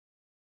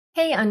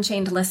Hey,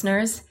 Unchained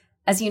listeners.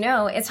 As you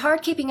know, it's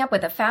hard keeping up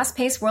with the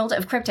fast-paced world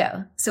of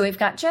crypto, so we've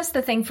got just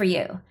the thing for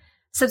you.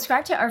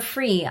 Subscribe to our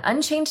free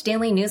Unchained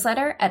daily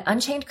newsletter at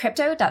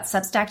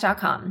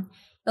unchainedcrypto.substack.com.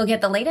 You'll get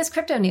the latest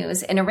crypto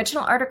news and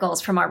original articles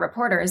from our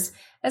reporters,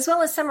 as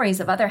well as summaries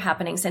of other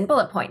happenings and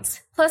bullet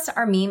points, plus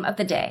our meme of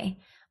the day,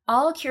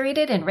 all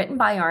curated and written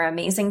by our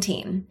amazing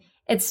team.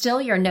 It's still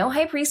your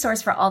no-hype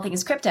resource for all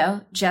things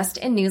crypto, just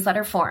in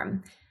newsletter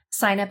form.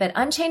 Sign up at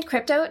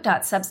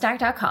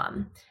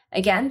unchainedcrypto.substack.com.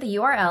 Again, the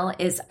URL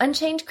is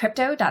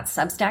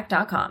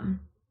unchainedcrypto.substack.com.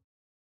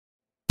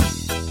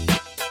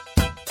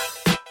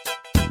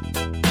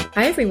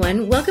 Hi,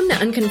 everyone. Welcome to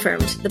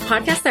Unconfirmed, the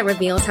podcast that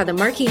reveals how the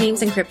marquee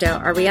names in crypto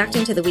are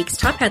reacting to the week's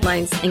top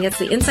headlines and gets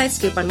the inside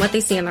scoop on what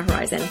they see on the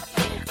horizon.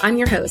 I'm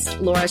your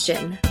host, Laura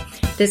Shin.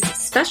 This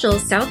special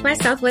South by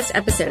Southwest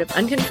episode of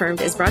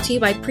Unconfirmed is brought to you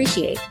by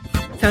Appreciate.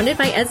 Founded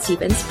by Ed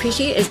Stevens,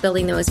 Appreciate is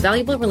building the most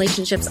valuable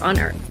relationships on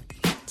Earth.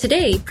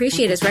 Today,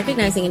 Appreciate is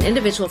recognizing an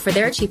individual for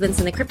their achievements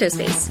in the crypto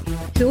space.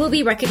 Who will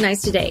be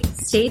recognized today?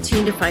 Stay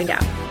tuned to find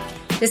out.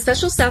 This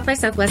special South by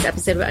Southwest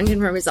episode of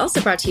Unconfirmed is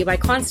also brought to you by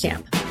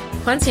QuantStamp.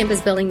 QuantStamp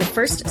is building the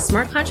first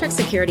smart contract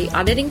security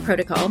auditing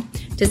protocol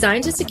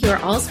designed to secure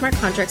all smart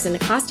contracts in a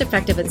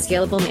cost-effective and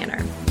scalable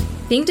manner.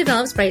 Being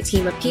developed by a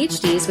team of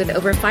PhDs with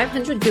over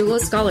 500 Google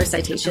Scholar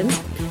citations,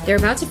 they're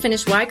about to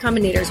finish Y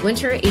Combinator's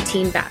Winter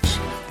 18 batch.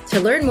 To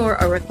learn more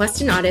or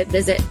request an audit,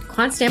 visit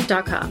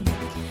quantstamp.com.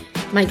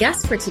 My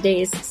guest for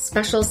today's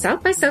special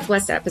South by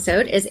Southwest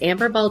episode is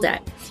Amber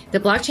Baldet, the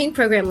blockchain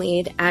program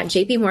lead at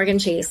JP Morgan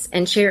Chase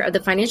and chair of the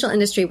financial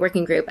industry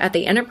working group at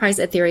the Enterprise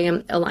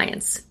Ethereum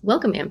Alliance.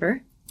 Welcome,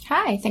 Amber.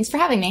 Hi, thanks for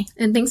having me.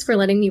 And thanks for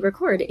letting me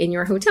record in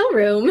your hotel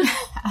room.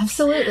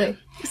 Absolutely.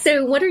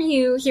 So what are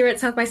you here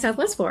at South by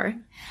Southwest for?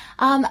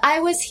 I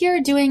was here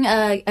doing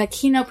a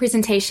keynote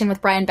presentation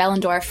with Brian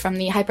Behlendorf from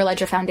the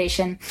Hyperledger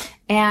Foundation,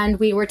 and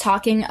we were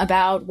talking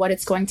about what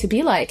it's going to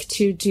be like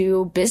to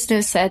do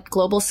business at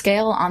global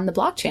scale on the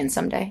blockchain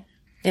someday.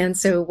 And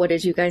so what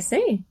did you guys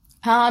say?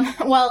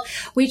 Well,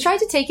 we tried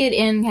to take it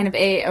in kind of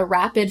a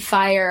rapid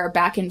fire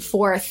back and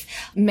forth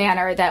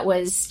manner that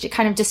was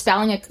kind of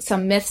dispelling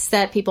some myths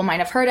that people might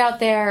have heard out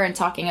there and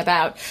talking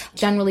about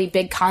generally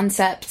big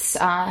concepts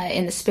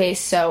in the space.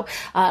 So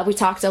we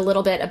talked a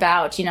little bit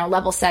about,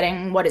 level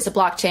setting. What is a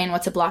blockchain?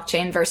 What's a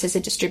blockchain versus a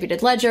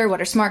distributed ledger?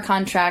 What are smart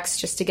contracts?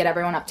 Just to get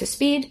everyone up to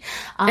speed.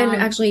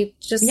 And actually,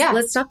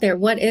 let's stop there.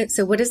 What is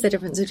the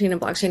difference between a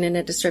blockchain and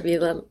a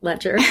distributed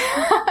ledger?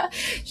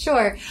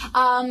 Sure.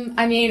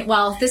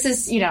 This is,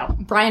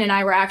 Brian and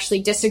I were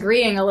actually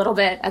disagreeing a little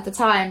bit at the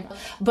time,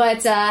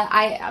 but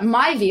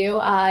my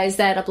view is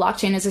that a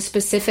blockchain is a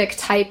specific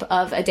type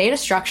of a data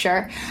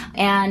structure,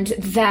 and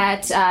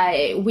that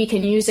we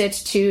can use it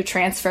to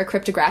transfer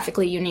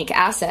cryptographically unique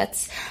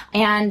assets,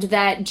 and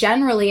that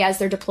generally, as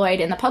they're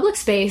deployed in the public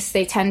space,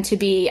 they tend to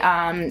be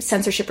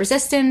censorship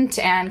resistant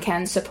and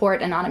can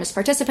support anonymous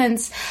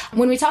participants.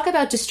 When we talk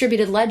about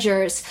distributed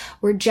ledgers,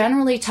 we're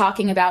generally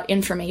talking about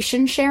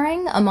information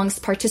sharing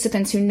amongst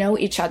participants who know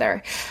each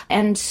other.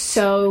 And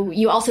so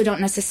you also don't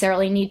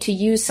necessarily need to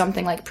use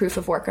something like proof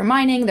of work or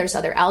mining. There's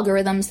other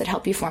algorithms that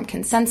help you form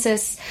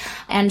consensus.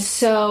 And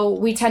so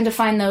we tend to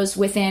find those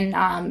within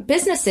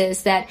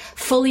businesses that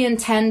fully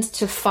intend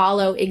to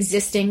follow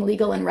existing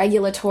legal and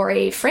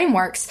regulatory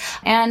frameworks.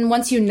 And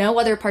once you know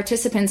other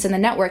participants in the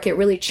network, it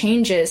really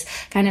changes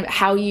kind of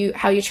how you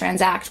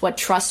transact, what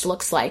trust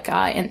looks like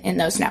in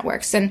those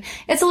networks. And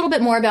it's a little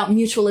bit more about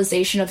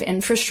mutualization of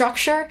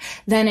infrastructure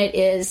than it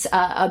is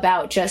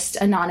about just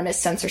anonymous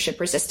censorship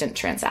resistant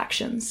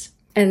transactions.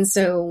 And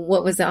so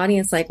what was the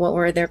audience like? What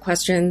were their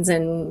questions?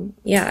 And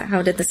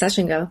how did the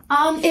session go?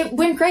 It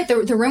went great.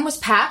 The room was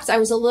packed. I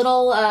was a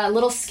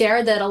little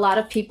scared that a lot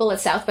of people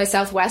at South by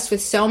Southwest,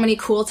 with so many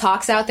cool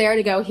talks out there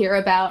to go hear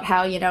about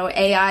how,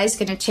 AI is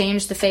going to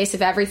change the face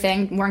of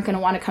everything, weren't going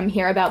to want to come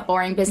hear about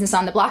boring business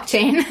on the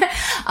blockchain.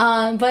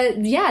 But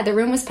the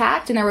room was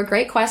packed and there were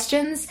great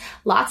questions,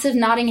 lots of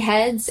nodding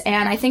heads.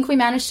 And I think we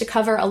managed to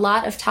cover a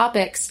lot of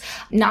topics,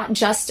 not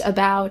just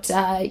about,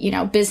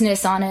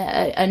 business on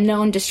a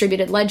known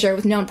distributed ledger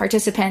with known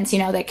participants,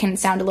 that can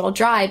sound a little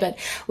dry, but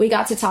we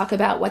got to talk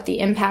about what the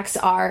impacts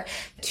are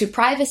to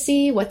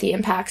privacy, what the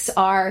impacts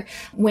are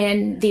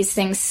when these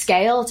things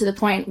scale to the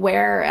point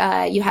where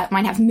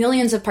might have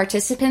millions of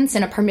participants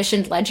in a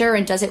permissioned ledger,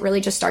 and does it really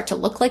just start to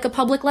look like a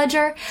public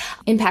ledger?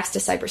 Impacts to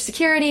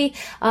cybersecurity.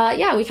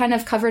 We kind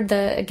of covered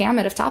the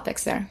gamut of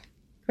topics there.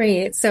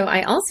 Great. So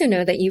I also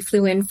know that you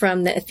flew in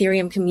from the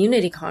Ethereum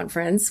Community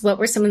Conference. What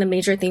were some of the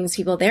major themes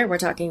people there were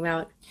talking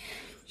about?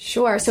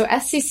 Sure. So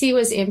SCC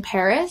was in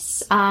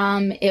Paris.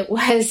 It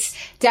was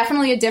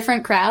definitely a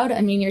different crowd.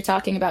 I mean, you're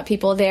talking about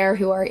people there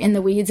who are in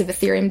the weeds of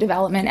Ethereum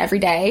development every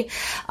day.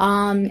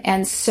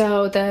 And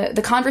so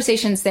the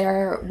conversations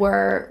there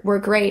were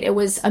great. It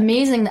was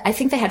amazing. I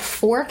think they had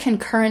 4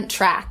 concurrent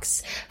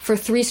tracks for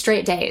 3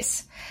 straight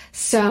days.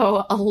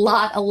 So a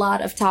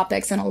lot of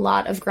topics and a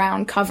lot of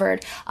ground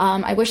covered.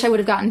 I wish I would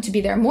have gotten to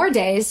be there more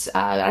days.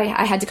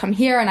 I had to come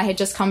here, and I had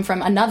just come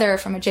from a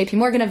JP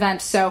Morgan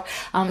event. So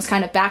it was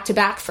kind of back to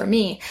back for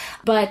me.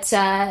 But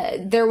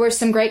there were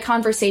some great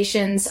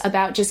conversations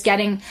about just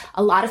getting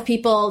a lot of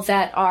people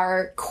that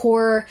are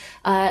core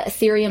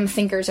Ethereum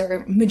thinkers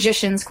or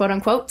magicians, quote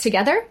unquote,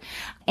 together,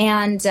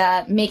 and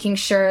making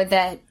sure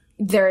that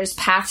there's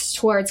paths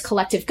towards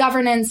collective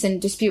governance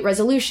and dispute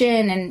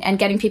resolution and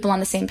getting people on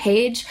the same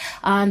page.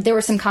 There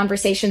were some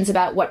conversations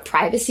about what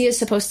privacy is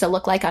supposed to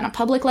look like on a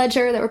public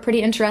ledger that were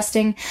pretty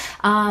interesting.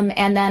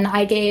 And then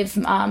I gave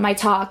my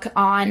talk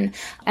on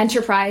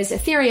enterprise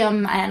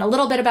Ethereum and a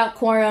little bit about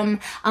Quorum,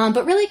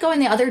 but really going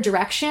the other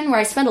direction, where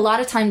I spend a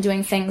lot of time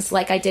doing things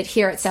like I did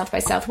here at South by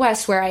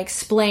Southwest, where I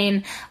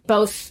explain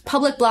both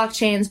public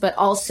blockchains, but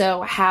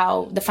also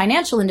how the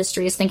financial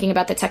industry is thinking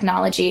about the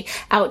technology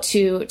out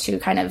to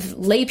kind of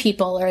lay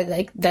people or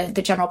like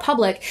the general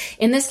public.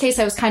 In this case,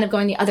 I was kind of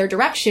going the other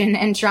direction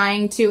and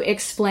trying to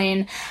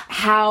explain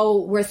how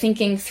we're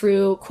thinking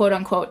through quote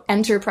unquote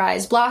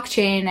enterprise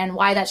blockchain and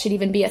why that should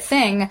even be a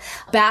thing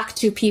back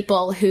to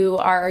people who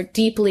are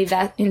deeply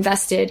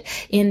invested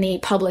in the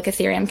public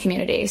Ethereum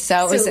community.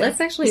 So let's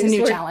actually a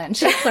new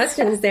challenge.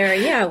 Questions there.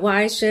 Yeah.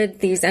 Why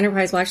should these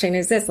enterprise blockchain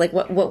exist? Like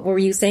what were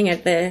you saying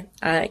at the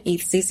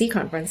EthCC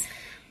conference?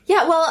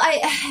 Yeah, well,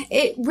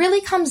 it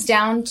really comes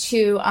down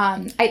to,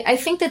 I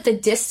think that the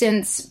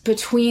distance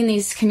between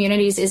these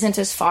communities isn't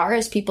as far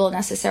as people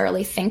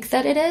necessarily think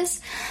that it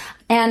is.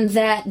 And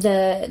that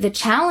the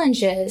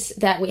challenges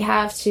that we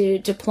have to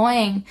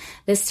deploying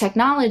this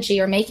technology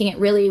or making it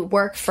really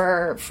work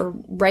for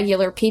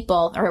regular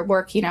people or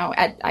work,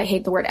 I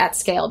hate the word at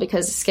scale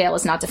because scale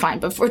is not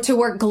defined, but to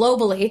work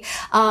globally,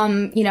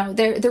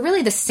 they're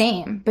really the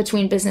same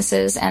between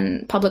businesses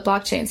and public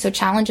blockchains. So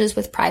challenges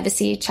with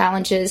privacy,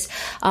 challenges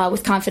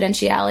with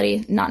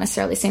confidentiality, not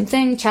necessarily the same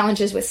thing,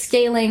 challenges with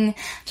scaling,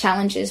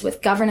 challenges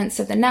with governance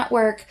of the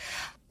network.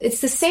 It's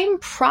the same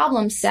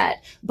problem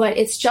set, but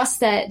it's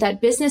just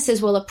that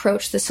businesses will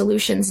approach the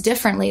solutions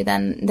differently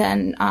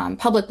than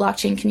public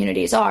blockchain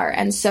communities are.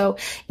 And so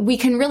we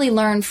can really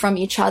learn from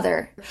each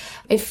other.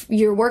 If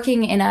you're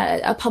working in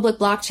a public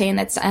blockchain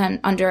that's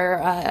under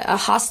a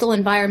hostile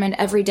environment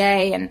every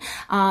day, and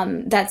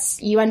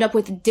you end up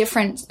with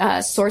different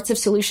sorts of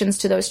solutions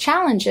to those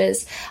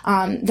challenges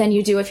than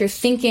you do if you're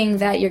thinking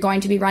that you're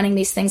going to be running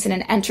these things in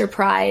an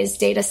enterprise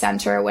data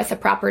center with a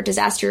proper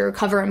disaster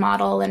recovery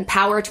model and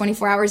power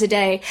 24 hours a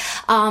day.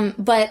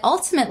 But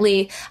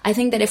ultimately, I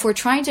think that if we're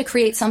trying to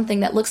create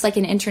something that looks like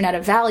an internet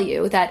of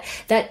value, that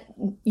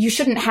you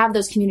shouldn't have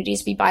those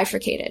communities be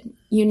bifurcated.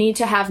 You need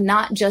to have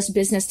not just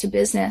business to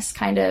business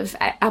kind of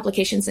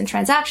applications and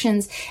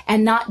transactions,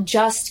 and not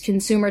just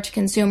consumer to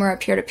consumer or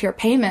peer to peer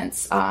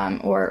payments,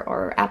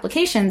 or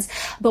applications,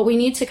 but we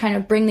need to kind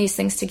of bring these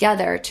things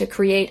together to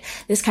create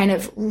this kind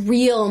of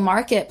real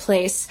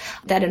marketplace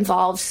that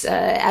involves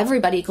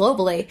everybody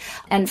globally.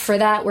 And for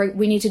that,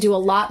 we need to do a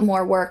lot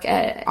more work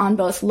on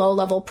both low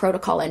level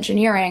protocol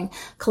engineering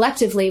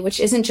collectively, which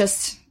isn't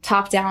just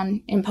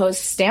top-down imposed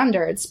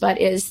standards, but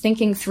is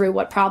thinking through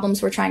what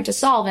problems we're trying to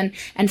solve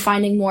and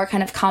finding more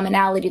kind of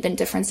commonality than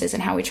differences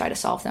in how we try to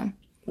solve them.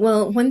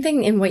 Well, one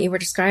thing in what you were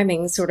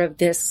describing, sort of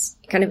this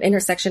kind of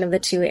intersection of the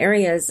two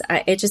areas,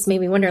 it just made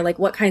me wonder, like,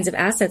 what kinds of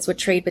assets would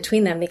trade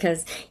between them?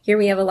 Because here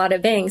we have a lot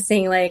of banks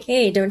saying, like,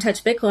 hey, don't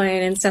touch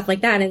Bitcoin and stuff like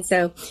that. And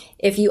so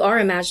if you are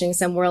imagining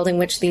some world in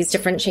which these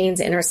different chains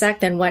intersect,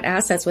 then what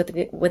assets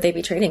would they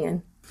be trading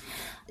in?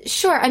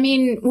 Sure. I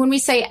mean, when we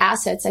say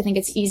assets, I think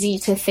it's easy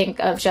to think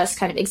of just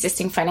kind of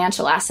existing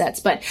financial assets.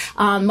 But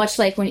much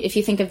like if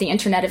you think of the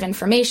Internet of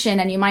Information,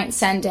 and you might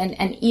send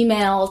an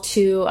email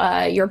to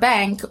your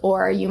bank,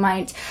 or you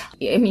might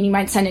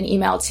send an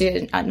email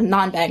to a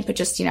non-bank, but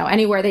just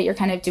anywhere that you're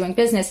kind of doing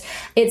business.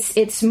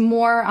 It's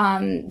more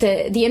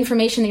the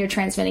information that you're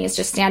transmitting is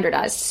just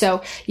standardized.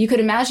 So you could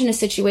imagine a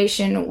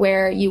situation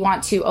where you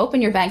want to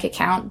open your bank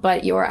account,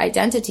 but your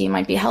identity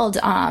might be held,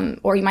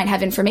 or you might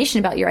have information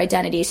about your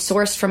identity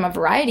sourced from a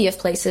variety of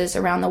places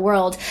around the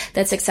world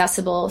that's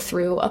accessible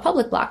through a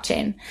public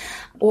blockchain.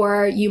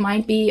 Or you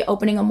might be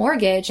opening a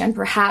mortgage and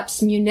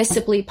perhaps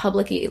municipally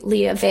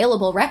publicly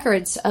available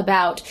records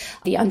about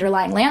the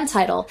underlying land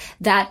title.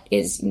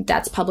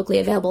 That's publicly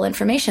available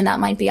information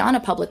that might be on a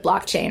public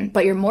blockchain,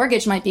 but your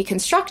mortgage might be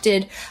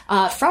constructed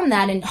from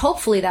that, and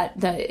hopefully that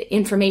the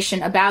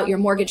information about your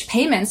mortgage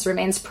payments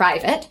remains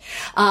private.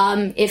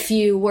 If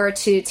you were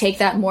to take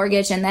that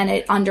mortgage and then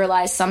it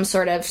underlies some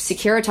sort of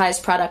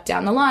securitized product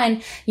down the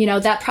line,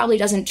 that probably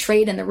doesn't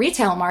trade in the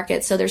retail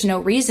market, so there's no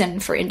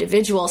reason for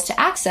individuals to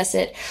access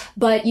it.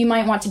 But you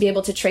might want to be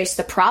able to trace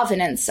the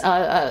provenance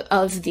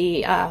of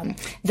the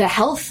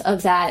health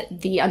of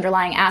the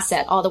underlying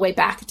asset all the way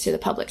back to the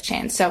public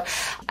chain. So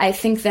I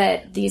think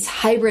that these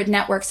hybrid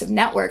networks of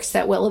networks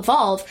that will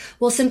evolve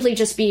will simply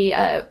just be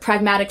a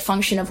pragmatic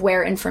function of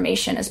where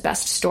information is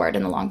best stored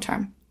in the long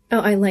term. Oh,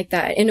 I like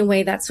that. In a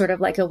way, that's sort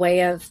of like a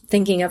way of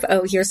thinking of,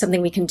 oh, here's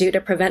something we can do to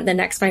prevent the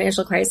next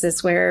financial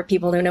crisis where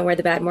people don't know where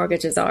the bad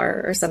mortgages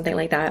are or something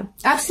like that.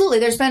 Absolutely.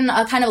 There's been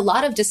a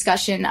lot of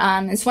discussion.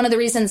 It's one of the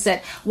reasons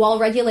that while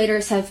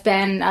regulators have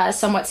been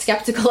somewhat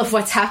skeptical of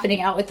what's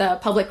happening out with the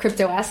public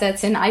crypto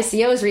assets and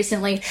ICOs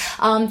recently,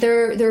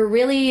 they're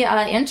really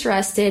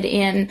interested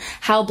in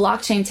how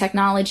blockchain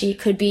technology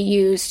could be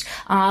used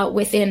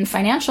within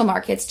financial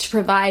markets to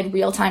provide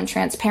real-time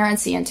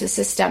transparency into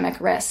systemic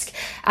risk.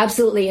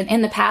 Absolutely.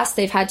 In the past,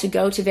 they've had to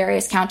go to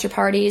various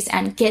counterparties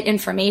and get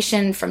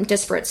information from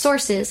disparate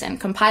sources and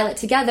compile it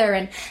together,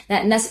 and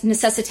that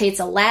necessitates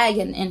a lag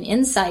in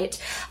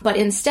insight. But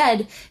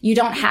instead, you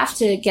don't have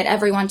to get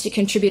everyone to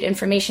contribute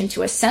information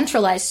to a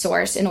centralized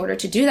source in order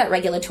to do that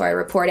regulatory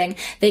reporting.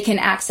 They can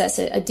access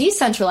a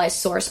decentralized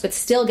source, but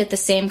still get the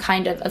same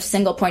kind of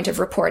single point of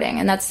reporting,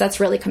 and that's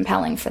really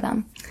compelling for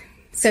them.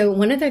 So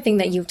one other thing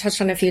that you've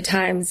touched on a few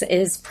times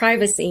is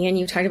privacy, and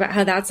you talked about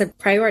how that's a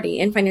priority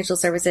in financial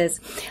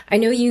services. I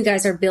know you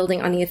guys are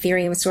building on the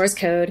Ethereum source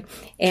code,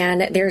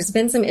 and there's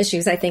been some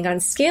issues, I think, on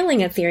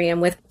scaling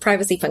Ethereum with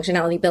privacy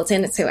functionality built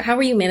in. So how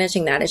are you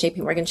managing that at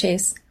JPMorgan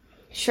Chase?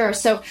 Sure.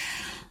 So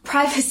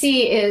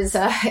privacy is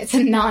it's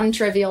a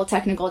non-trivial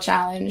technical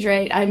challenge,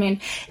 right? I mean,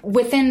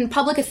 within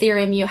public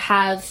Ethereum, you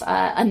have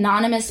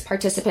anonymous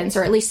participants,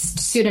 or at least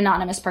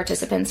pseudonymous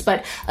participants,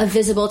 but a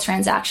visible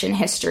transaction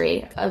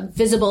history, a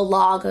visible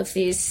log of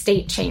these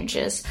state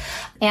changes.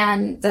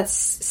 And that's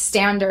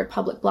standard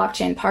public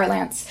blockchain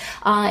parlance.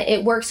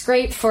 It works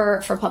great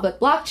for public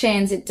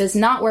blockchains. It does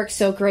not work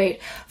so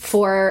great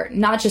for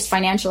not just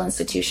financial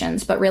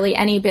institutions, but really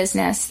any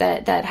business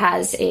that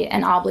has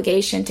an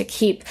obligation to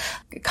keep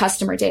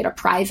customer data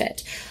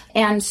private.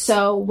 And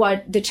so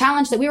what the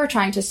challenge that we were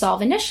trying to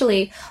solve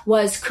initially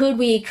was, could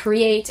we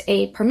create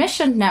a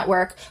permissioned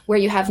network where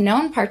you have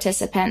known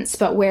participants,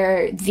 but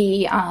where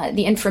the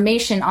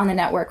information on the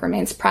network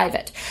remains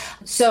private?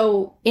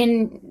 So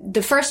in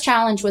the first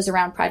challenge was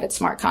around private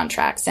smart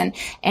contracts, and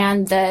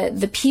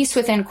the piece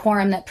within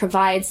Quorum that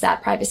provides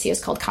that privacy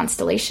is called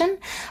Constellation.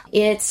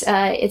 It's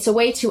a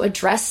way to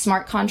address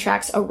smart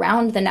contracts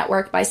around the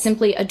network by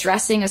simply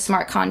addressing a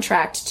smart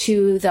contract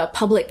to the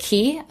public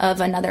key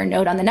of another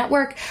node on the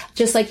network,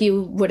 just like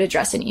you would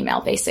address an email,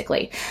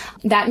 basically.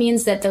 That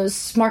means that those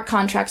smart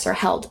contracts are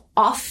held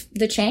off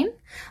the chain.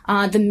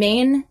 The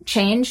main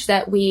change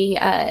that we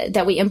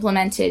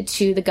implemented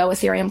to the Go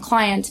Ethereum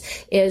client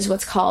is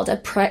what's called a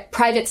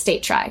private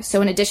state trie.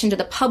 So in addition to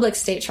the public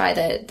state trie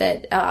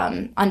that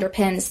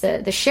underpins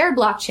the shared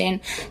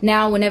blockchain,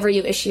 now whenever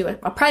you issue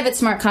a private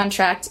smart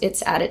contract,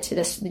 it's added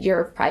to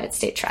your private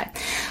state trie.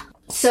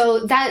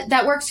 So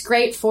that works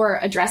great for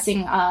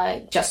addressing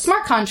just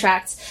smart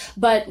contracts,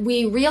 but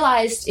we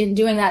realized in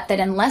doing that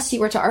unless you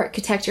were to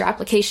architect your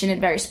application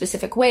in very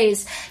specific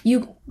ways,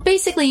 you're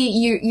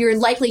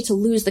likely to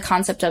lose the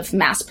concept of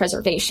mass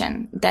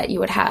preservation that you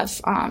would have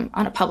on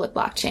a public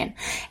blockchain.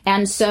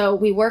 And so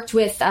we worked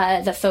with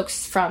the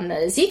folks from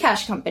the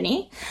Zcash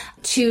company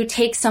to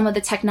take some of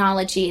the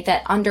technology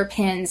that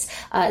underpins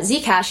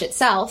Zcash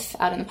itself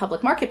out in the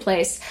public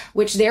marketplace,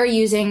 which they're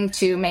using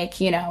to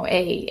make,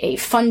 a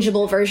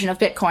fungible version of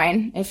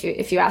Bitcoin,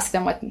 if you ask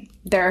them what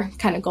their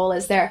kind of goal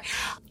is there.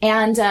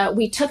 And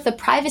we took the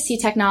privacy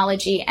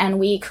technology and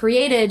we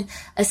created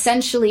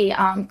essentially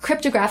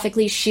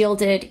cryptographically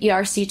shielded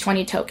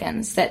ERC20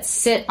 tokens that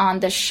sit on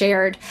the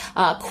shared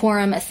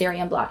Quorum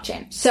Ethereum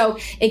blockchain. So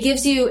it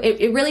gives you,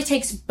 it really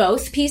takes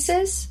both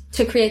pieces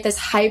to create this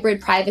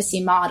hybrid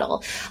privacy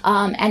model.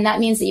 And that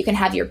means that you can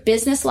have your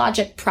business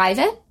logic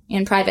private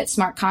in private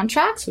smart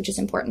contracts, which is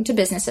important to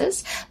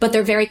businesses, but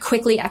they're very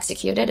quickly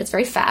executed. It's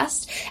very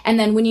fast. And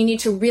then when you need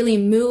to really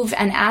move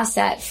an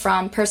asset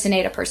from person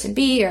A to person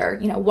B, or,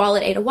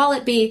 wallet A to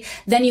wallet B,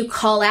 then you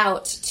call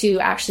out to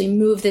actually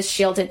move this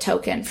shielded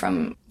token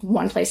from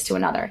one place to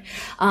another.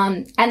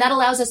 And that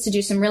allows us to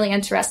do some really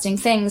interesting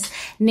things.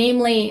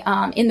 Namely,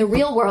 in the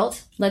real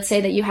world, let's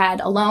say that you had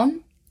a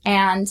loan,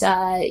 and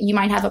you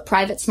might have a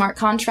private smart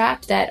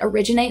contract that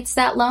originates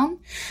that loan.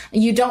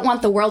 You don't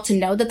want the world to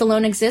know that the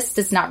loan exists.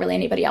 It's not really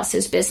anybody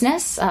else's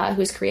business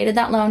who's created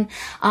that loan.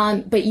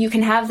 But you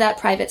can have that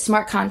private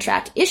smart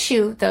contract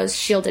issue those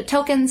shielded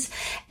tokens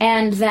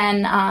and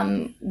then,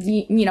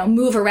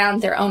 move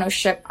around their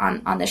ownership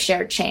on the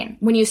shared chain.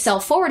 When you sell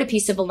forward a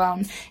piece of a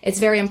loan, it's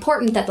very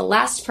important that the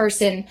last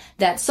person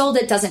that sold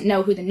it doesn't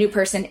know who the new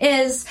person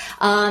is.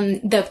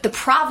 The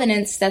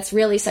provenance that's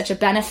really such a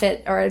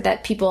benefit, or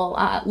that people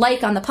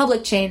like on the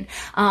public chain,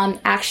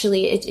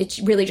 actually, it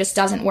really just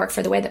doesn't work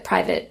for the way that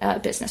private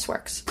business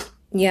works.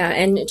 Yeah.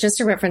 And just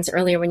to reference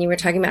earlier, when you were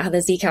talking about how the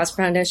Zcash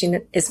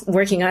Foundation is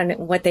working on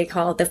what they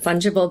call the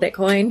fungible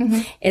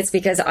Bitcoin, it's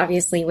because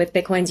obviously with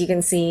Bitcoins, you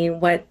can see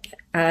what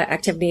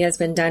activity has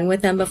been done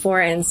with them before.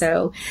 And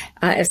so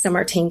if some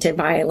are tainted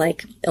by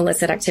like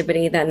illicit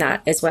activity, then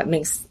that is what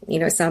makes,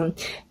 some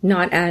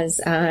not as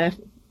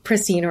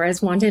pristine or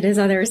as wanted as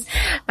others.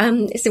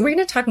 So we're going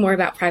to talk more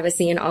about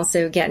privacy and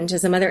also get into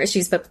some other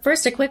issues. But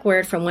first, a quick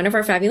word from one of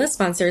our fabulous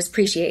sponsors,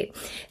 Appreciate.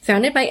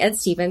 Founded by Ed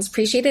Stevens,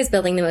 Appreciate is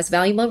building the most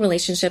valuable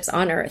relationships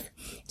on earth.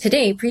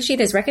 Today,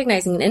 Appreciate is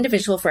recognizing an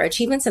individual for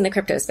achievements in the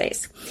crypto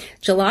space.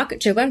 Jalak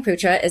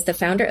Jobanputra is the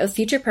founder of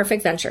Future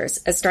Perfect Ventures,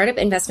 a startup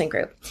investment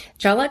group.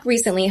 Jalak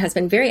recently has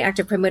been very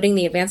active promoting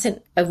the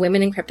advancement of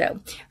women in crypto.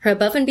 Her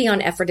above and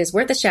beyond effort is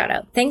worth a shout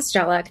out. Thanks,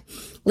 Jalak.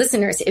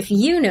 Listeners, if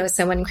you know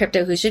someone in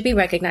crypto who should be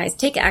recognized,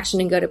 take action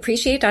and go to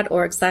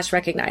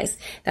appreciate.org/recognize.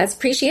 That's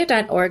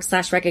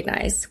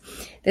appreciate.org/recognize.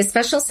 This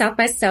special South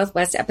by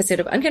Southwest episode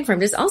of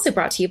Unconfirmed is also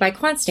brought to you by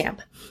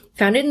QuantStamp.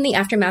 Founded in the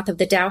aftermath of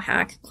the DAO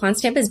hack,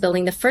 QuantStamp is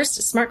building the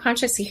first smart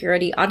contract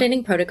security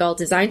auditing protocol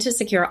designed to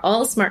secure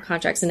all smart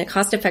contracts in a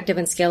cost-effective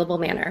and scalable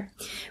manner.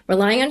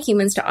 Relying on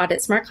humans to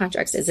audit smart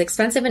contracts is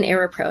expensive and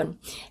error-prone,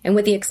 and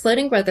with the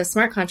exploding growth of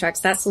smart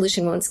contracts, that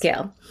solution won't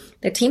scale.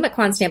 The team at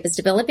QuantStamp is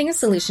developing a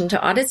solution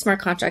to audit smart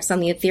contracts on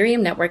the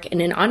Ethereum network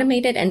in an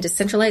automated and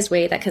decentralized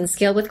way that can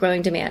scale with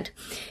growing demand.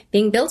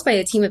 Being built by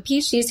a team of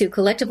PhDs who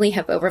collectively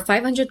have over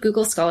 500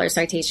 Google Scholar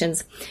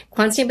citations,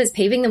 QuantStamp is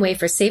paving the way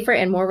for safer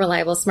and more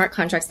reliable smart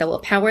contracts that will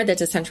power the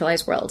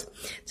decentralized world.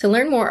 To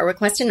learn more or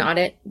request an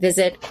audit,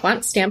 visit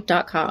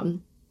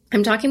quantstamp.com.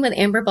 I'm talking with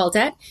Amber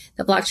Baldet,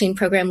 the blockchain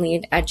program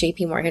lead at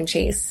JPMorgan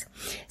Chase.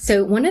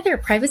 So one other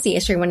privacy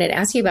issue I wanted to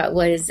ask you about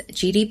was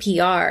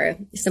GDPR.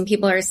 Some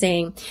people are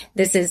saying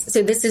this is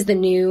the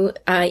new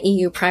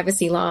EU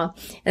privacy law.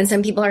 And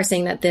some people are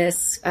saying that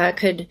this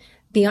could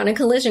be on a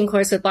collision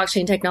course with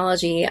blockchain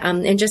technology.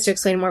 And just to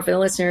explain more for the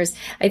listeners,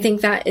 I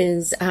think that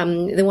is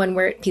the one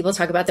where people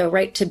talk about the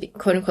right to be,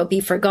 quote unquote,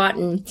 be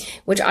forgotten,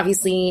 which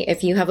obviously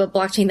if you have a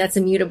blockchain that's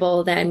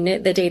immutable, then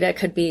the data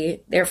could be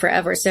there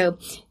forever. So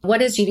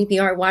what is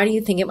GDPR? Why do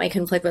you think it might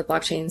conflict with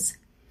blockchains?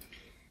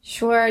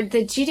 Sure.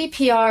 The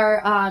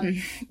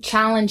GDPR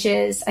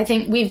challenges, I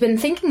think we've been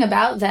thinking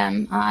about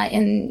them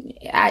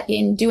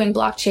in doing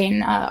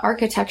blockchain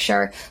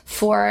architecture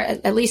for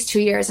at least 2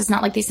 years. It's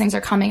not like these things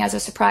are coming as a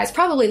surprise,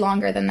 probably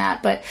longer than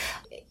that, but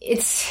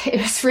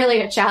it's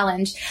really a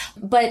challenge.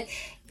 But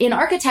in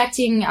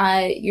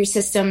architecting your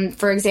system,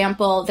 for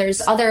example,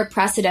 there's other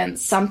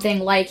precedents, something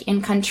like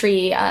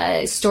in-country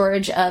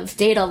storage of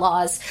data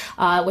laws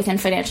within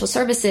financial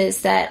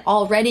services that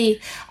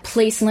already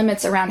place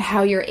limits around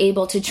how you're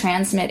able to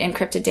transmit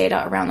encrypted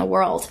data around the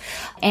world.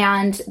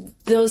 And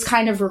those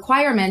kind of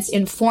requirements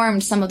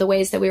informed some of the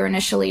ways that we were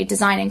initially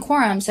designing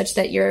Quorum, such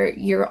that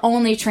you're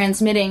only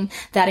transmitting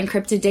that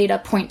encrypted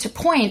data point to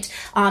point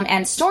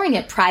and storing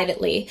it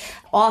privately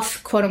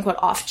off, quote unquote,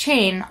 off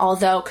chain,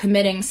 although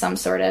committing some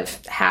sort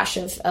of hash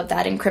of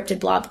that encrypted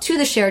blob to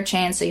the shared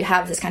chain. So you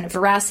have this kind of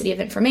veracity of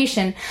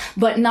information,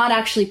 but not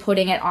actually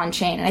putting it on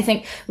chain. And I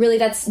think really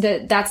that's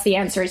the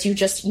answer is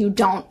you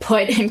don't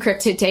put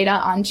encrypted data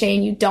on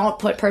chain. You don't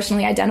put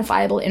personally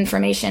identifiable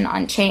information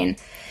on chain.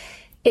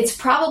 It's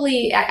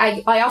probably,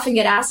 I often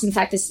get asked, in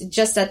fact, this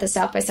just at the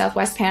South by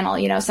Southwest panel,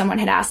 someone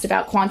had asked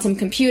about quantum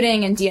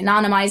computing and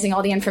de-anonymizing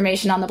all the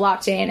information on the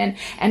blockchain.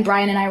 And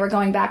Brian and I were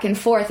going back and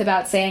forth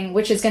about saying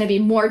which is going to be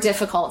more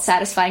difficult,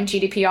 satisfying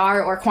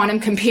GDPR or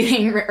quantum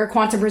computing or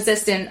quantum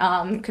resistant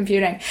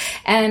computing.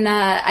 And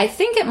I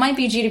think it might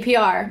be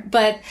GDPR,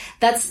 but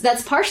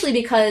that's partially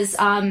because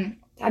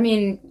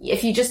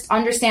if you just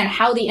understand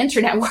how the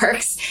internet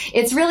works,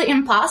 it's really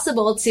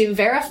impossible to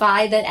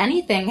verify that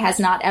anything has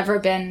not ever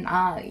been,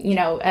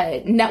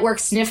 network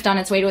sniffed on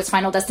its way to its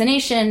final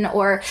destination,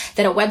 or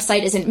that a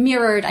website isn't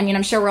mirrored. I mean,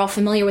 I'm sure we're all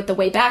familiar with the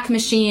Wayback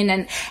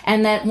Machine,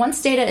 and that once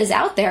data is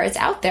out there, it's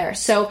out there.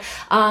 So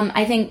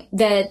I think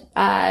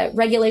that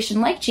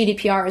regulation like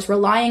GDPR is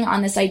relying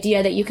on this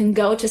idea that you can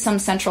go to some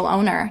central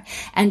owner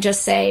and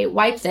just say,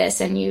 wipe this,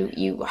 and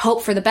you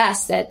hope for the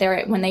best that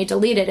when they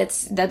delete it,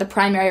 it's that the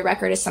primary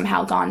record is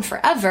somehow gone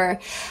forever.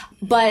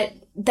 But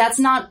that's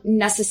not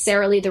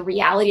necessarily the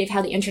reality of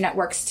how the internet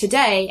works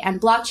today.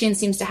 And blockchain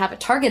seems to have a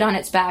target on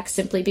its back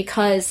simply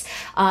because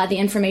the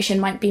information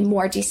might be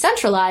more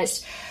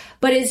decentralized.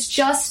 But it's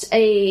just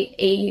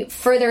a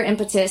further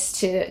impetus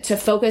to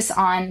focus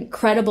on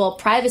credible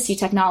privacy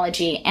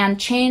technology and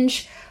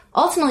change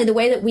ultimately the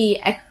way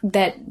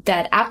that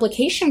that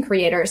application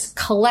creators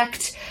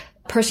collect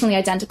personally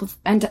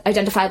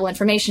identifiable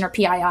information, or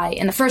PII,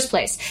 in the first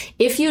place.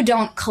 If you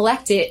don't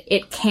collect it,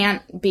 it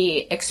can't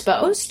be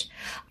exposed.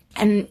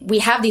 And we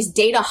have these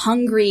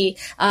data-hungry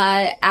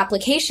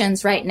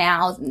applications right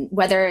now,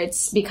 whether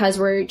it's because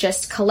we're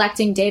just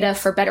collecting data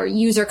for better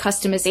user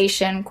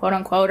customization, quote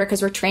unquote, or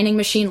because we're training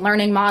machine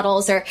learning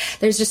models, or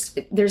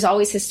there's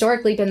always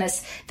historically been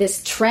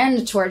this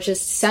trend towards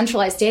just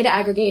centralized data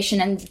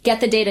aggregation and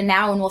get the data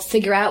now and we'll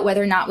figure out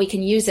whether or not we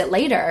can use it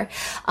later.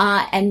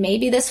 And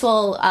maybe this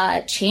will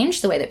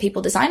change the way that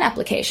people design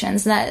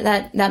applications.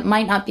 That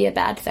might not be a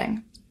bad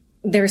thing.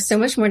 There's so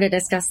much more to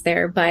discuss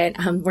there, but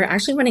we're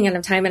actually running out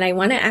of time. And I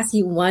want to ask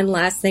you one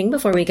last thing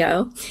before we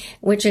go,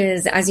 which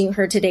is, as you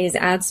heard, today's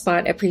ad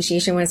spot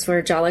appreciation was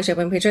for Jalak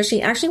Jobanputra.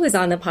 She actually was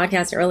on the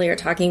podcast earlier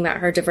talking about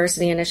her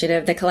diversity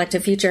initiative, The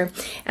Collective Future.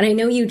 And I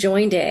know you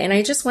joined it. And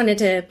I just wanted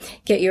to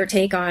get your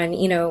take on,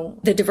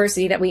 the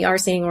diversity that we are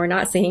seeing or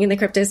not seeing in the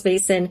crypto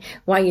space and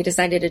why you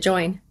decided to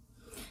join.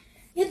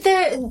 It's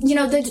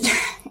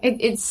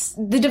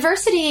the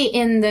diversity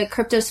in the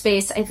crypto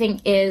space, I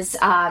think, is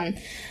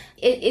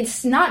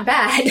it's not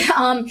bad.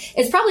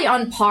 It's probably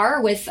on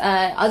par with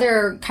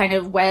other kind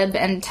of web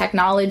and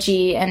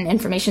technology and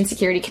information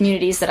security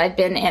communities that I've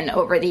been in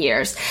over the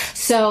years.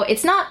 So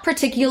it's not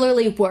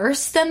particularly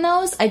worse than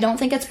those. I don't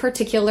think it's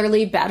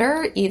particularly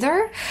better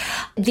either.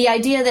 The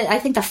idea that I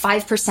think the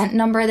 5%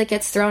 number that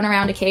gets thrown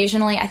around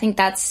occasionally, I think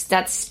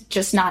that's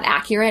just not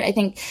accurate. I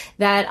think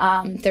that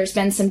there's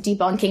been some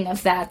debunking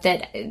of that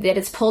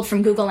it's pulled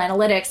from Google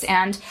Analytics.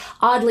 And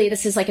oddly,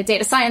 this is like a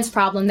data science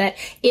problem, that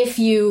if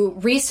you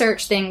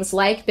research things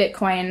like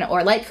Bitcoin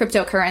or like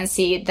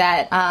cryptocurrency,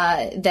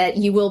 that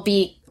you will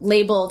be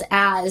labeled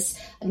as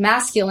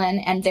masculine,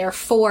 and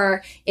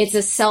therefore it's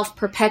a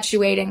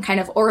self-perpetuating kind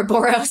of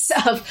Ouroboros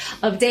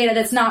of data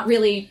that's not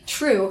really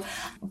true.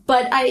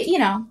 But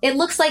it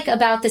looks like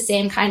about the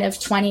same kind of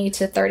 20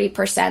 to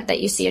 30%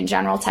 that you see in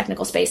general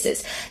technical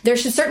spaces. There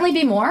should certainly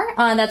be more.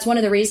 That's one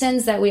of the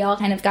reasons that we all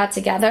kind of got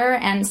together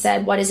and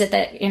said, what is it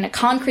that in a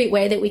concrete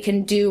way that we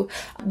can do?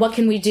 What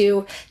can we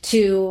do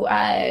to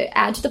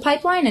add to the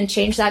pipeline and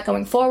change that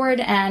going forward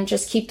and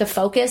just keep the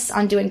focus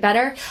on doing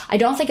better? I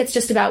don't think it's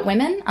just about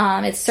women.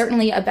 It's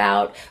certainly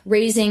about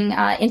raising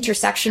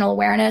intersectional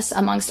awareness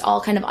amongst all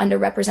kind of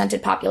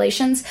underrepresented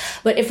populations.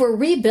 But if we're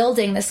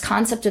rebuilding this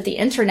concept of the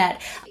internet,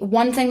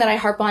 one thing that I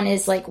harp on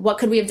is like, what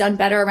could we have done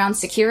better around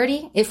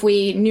security? If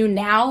we knew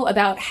now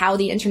about how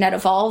the internet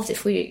evolved,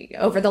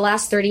 over the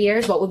last 30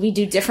 years, what would we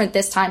do different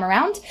this time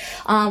around?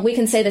 We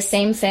can say the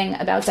same thing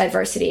about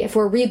diversity. If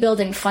we're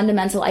rebuilding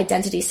fundamental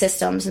identity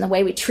systems and the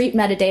way we treat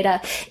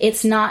metadata,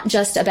 it's not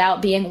just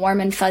about being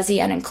warm and fuzzy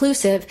and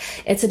inclusive.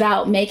 It's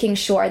about making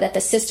sure that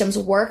the systems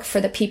work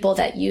for the people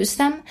that use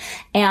them.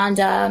 And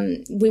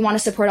we want to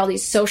support all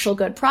these social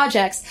good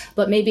projects,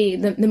 but maybe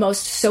the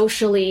most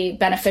socially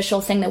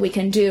beneficial thing that we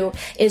can do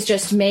is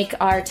just make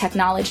our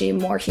technology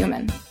more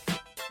human.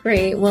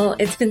 Great. Well,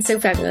 it's been so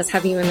fabulous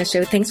having you on the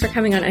show. Thanks for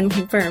coming on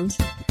Unconfirmed.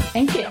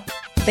 Thank you.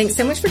 Thanks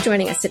so much for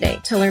joining us today.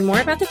 To learn more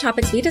about the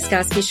topics we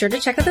discussed, be sure to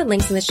check out the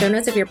links in the show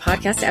notes of your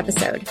podcast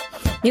episode.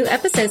 New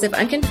episodes of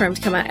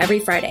Unconfirmed come out every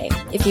Friday.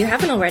 If you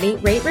haven't already,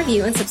 rate,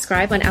 review, and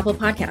subscribe on Apple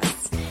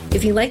Podcasts.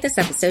 If you like this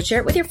episode, share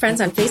it with your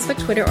friends on Facebook,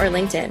 Twitter, or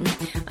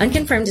LinkedIn.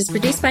 Unconfirmed is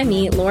produced by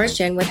me, Laura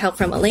Shin, with help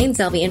from Elaine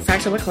Zelby and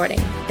Fractal Recording.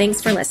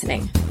 Thanks for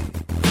listening.